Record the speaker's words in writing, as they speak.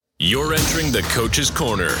You're entering the Coach's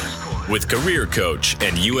Corner with career coach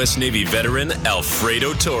and U.S. Navy veteran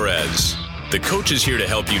Alfredo Torres. The coach is here to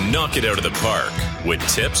help you knock it out of the park with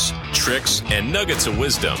tips, tricks, and nuggets of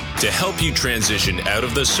wisdom to help you transition out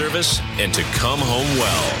of the service and to come home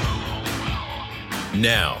well.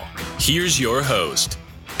 Now, here's your host,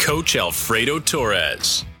 Coach Alfredo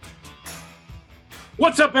Torres.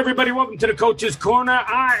 What's up, everybody? Welcome to the Coach's Corner.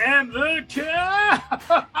 I am the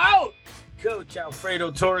Coach Alfredo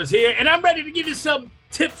Torres here, and I'm ready to give you some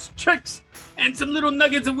tips, tricks, and some little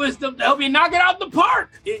nuggets of wisdom to help you knock it out the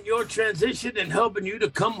park in your transition and helping you to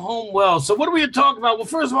come home well. So what are we going to talk about? Well,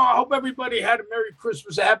 first of all, I hope everybody had a Merry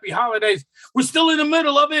Christmas, a Happy Holidays. We're still in the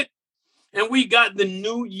middle of it, and we got the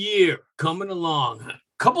new year coming along. A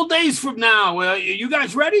couple days from now, are you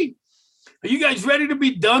guys ready? Are you guys ready to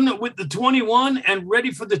be done with the 21 and ready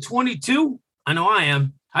for the 22? I know I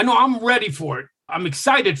am. I know I'm ready for it. I'm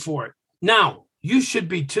excited for it. Now, you should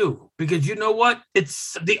be too, because you know what?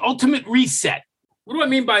 It's the ultimate reset. What do I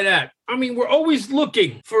mean by that? I mean, we're always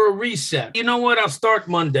looking for a reset. You know what? I'll start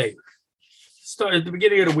Monday. Start at the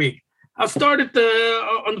beginning of the week. I'll start at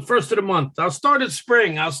on the first of the month. I'll start at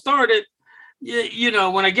spring. I'll start at,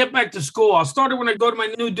 when I get back to school. I'll start it when I go to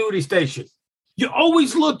my new duty station. You're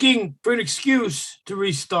always looking for an excuse to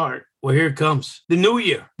restart. Well, here it comes. The new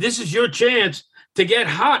year. This is your chance to get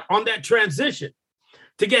hot on that transition,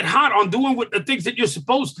 to get hot on doing the things that you're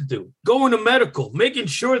supposed to do, going to medical, making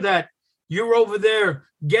sure that you're over there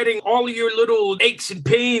getting all of your little aches and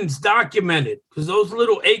pains documented, because those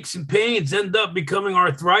little aches and pains end up becoming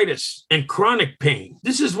arthritis and chronic pain.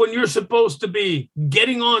 This is when you're supposed to be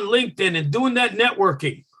getting on LinkedIn and doing that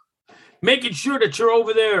networking, making sure that you're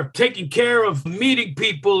over there taking care of meeting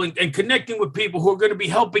people and connecting with people who are going to be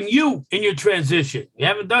helping you in your transition. You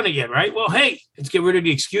haven't done it yet, right? Well, hey, let's get rid of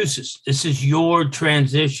the excuses. This is your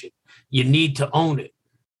transition. You need to own it.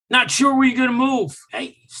 Not sure where you're going to move.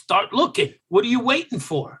 Hey, start looking. What are you waiting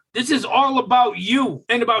for? This is all about you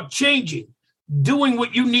and about changing, doing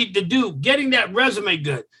what you need to do, getting that resume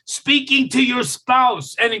good, speaking to your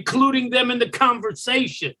spouse and including them in the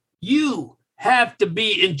conversation. You have to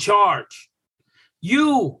be in charge.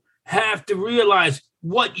 You have to realize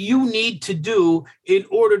what you need to do in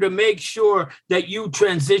order to make sure that you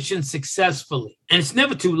transition successfully. And it's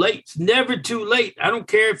never too late. It's never too late. I don't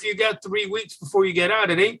care if you got 3 weeks before you get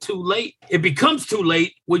out. It ain't too late. It becomes too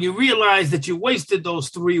late when you realize that you wasted those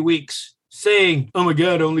 3 weeks saying, oh my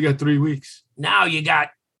God, I only got 3 weeks. Now you got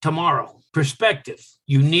tomorrow. Perspective.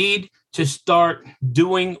 You need to start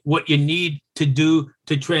doing what you need to do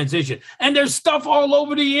to transition. And there's stuff all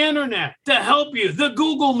over the internet to help you. The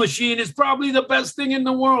Google machine is probably the best thing in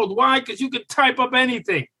the world. Why? Because you can type up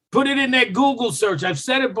anything. Put it in that Google search. I've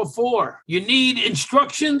said it before. You need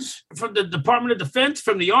instructions from the Department of Defense,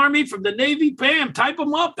 from the Army, from the Navy. Bam, type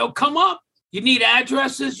them up. They'll come up. You need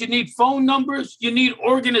addresses. You need phone numbers. You need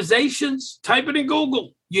organizations. Type it in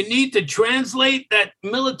Google. You need to translate that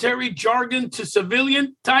military jargon to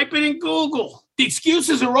civilian. Type it in Google. The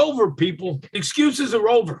excuses are over, people. The excuses are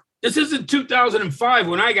over. This isn't 2005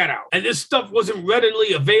 when I got out, and this stuff wasn't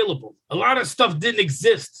readily available. A lot of stuff didn't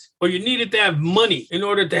exist, or you needed to have money in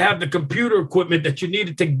order to have the computer equipment that you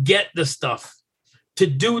needed to get the stuff, to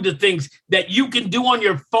do the things that you can do on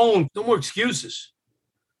your phone. No more excuses.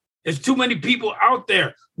 There's too many people out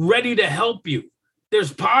there ready to help you.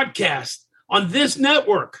 There's podcasts on this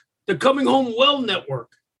network, the Coming Home Well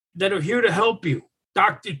Network, that are here to help you.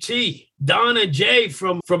 Dr. T, Donna J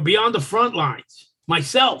from Beyond the Front Lines,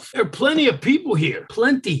 myself. There are plenty of people here,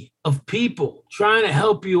 plenty of people trying to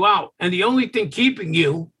help you out. And the only thing keeping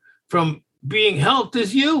you from being helped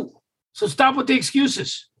is you. So stop with the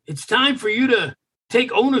excuses. It's time for you to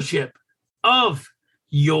take ownership of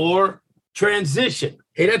your transition.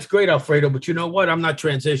 Hey, that's great, Alfredo, but you know what? I'm not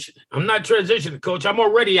transitioning. I'm not transitioning, Coach. I'm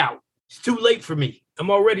already out. It's too late for me. I'm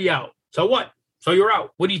already out. So what? So you're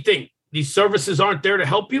out. What do you think? These services aren't there to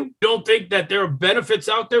help you? You don't think that there are benefits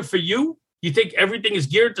out there for you? You think everything is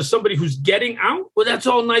geared to somebody who's getting out? Well, that's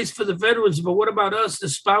all nice for the veterans, but what about us, the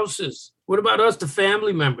spouses? What about us, the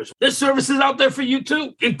family members? There's services out there for you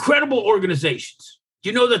too. Incredible organizations. Do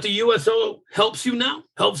you know that the USO helps you now?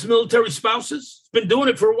 Helps military spouses? It's been doing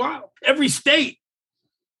it for a while. Every state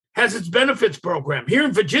has its benefits program. Here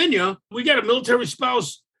in Virginia, we got a military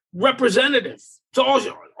spouse representative. So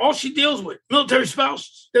all she deals with, military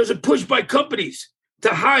spouses. There's a push by companies to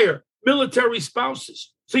hire military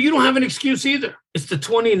spouses. So you don't have an excuse either. It's the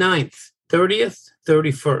 29th, 30th,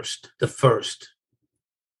 31st, the 1st.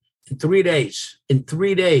 In 3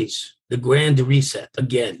 days, the grand reset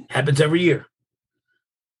again. Happens every year.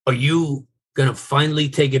 Are you going to finally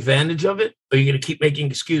take advantage of it? Or are you going to keep making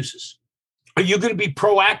excuses? Are you going to be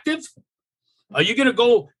proactive? Are you going to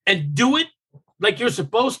go and do it like you're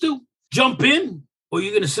supposed to? Jump in? Or are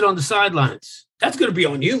you going to sit on the sidelines? That's going to be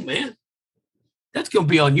on you, man. That's going to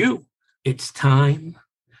be on you. It's time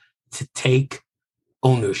to take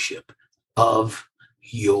ownership of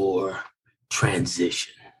your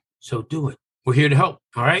transition. So do it. We're here to help,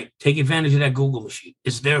 all right? Take advantage of that Google machine.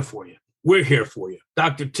 It's there for you. We're here for you.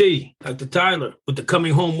 Dr. T, Dr. Tyler with the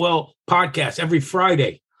Coming Home Well podcast every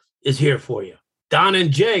Friday is here for you. Don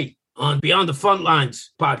and Jay on Beyond the Frontlines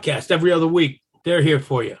podcast every other week. They're here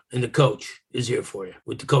for you. And the coach is here for you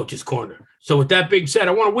with the Coach's Corner. So with that being said,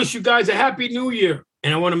 I want to wish you guys a happy new year.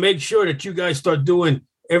 And I want to make sure that you guys start doing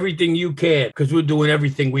everything you can, because we're doing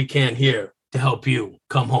everything we can here to help you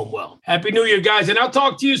come home well. Happy New Year, guys. And I'll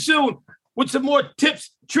talk to you soon with some more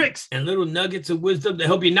tips, tricks, and little nuggets of wisdom to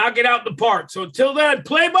help you knock it out in the park. So until then,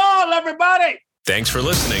 play ball, everybody. Thanks for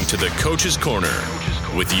listening to the Coach's Corner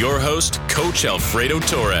with your host, Coach Alfredo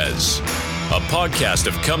Torres, a podcast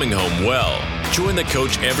of coming home well. Join the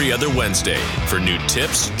coach every other Wednesday for new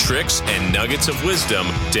tips, tricks, and nuggets of wisdom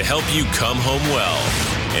to help you come home well.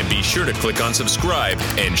 And be sure to click on subscribe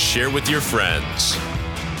and share with your friends.